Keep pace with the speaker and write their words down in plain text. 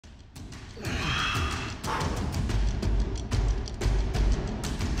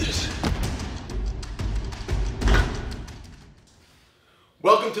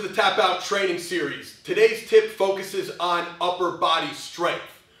Welcome to the Tapout training series. Today's tip focuses on upper body strength.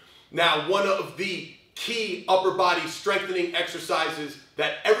 Now, one of the key upper body strengthening exercises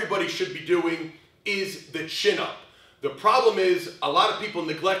that everybody should be doing is the chin up. The problem is a lot of people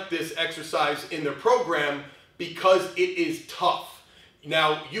neglect this exercise in their program because it is tough.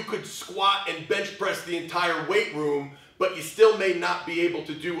 Now, you could squat and bench press the entire weight room, but you still may not be able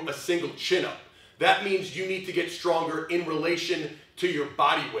to do a single chin up. That means you need to get stronger in relation to your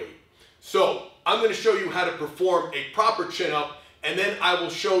body weight. So I'm going to show you how to perform a proper chin up, and then I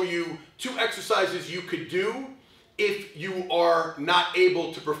will show you 2 exercises you could do if you are not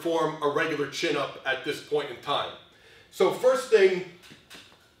able to perform a regular chin up at this point in time. So first thing,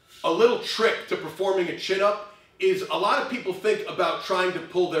 a little trick to performing a chin up is a lot of people think about trying to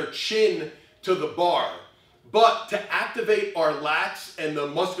pull their chin to the bar. But to activate our lats and the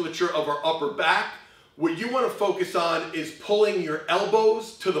musculature of our upper back, what you want to focus on is pulling your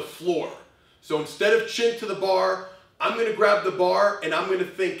elbows to the floor. So instead of chin to the bar, I'm going to grab the bar and I'm going to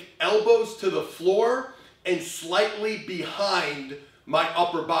think elbows to the floor and slightly behind my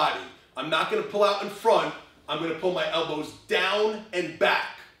upper body. I'm not going to pull out in front. I'm going to pull my elbows down and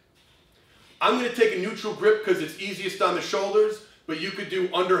back. I'm going to take a neutral grip because it's easiest on the shoulders, but you could do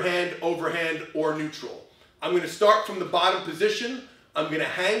underhand, overhand, or neutral. I'm going to start from the bottom position. I'm going to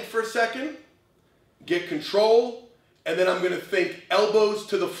hang for a second, get control, and then I'm going to think elbows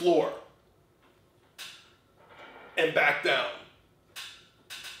to the floor and back down.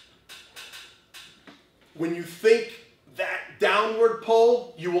 When you think that downward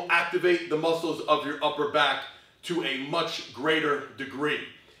pull, you will activate the muscles of your upper back to a much greater degree.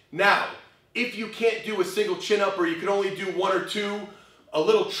 Now, if you can't do a single chin up or you can only do 1 or 2, a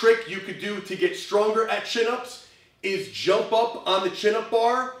little trick you could do to get stronger at chin-ups is jump up on the chin-up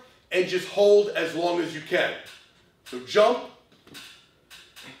bar and just hold as long as you can. So jump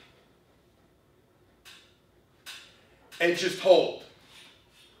and just hold.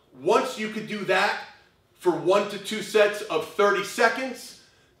 Once you could do that for 1 to 2 sets of 30 seconds,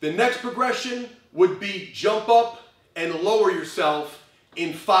 the next progression would be jump up and lower yourself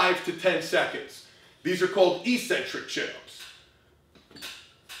in 5 to 10 seconds. These are called eccentric chin-ups.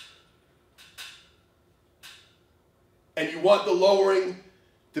 And you want the lowering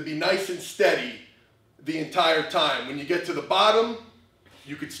to be nice and steady the entire time. When you get to the bottom,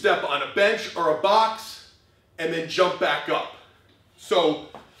 you could step on a bench or a box and then jump back up. So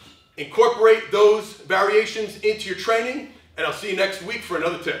incorporate those variations into your training, and I'll see you next week for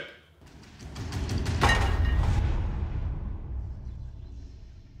another tip.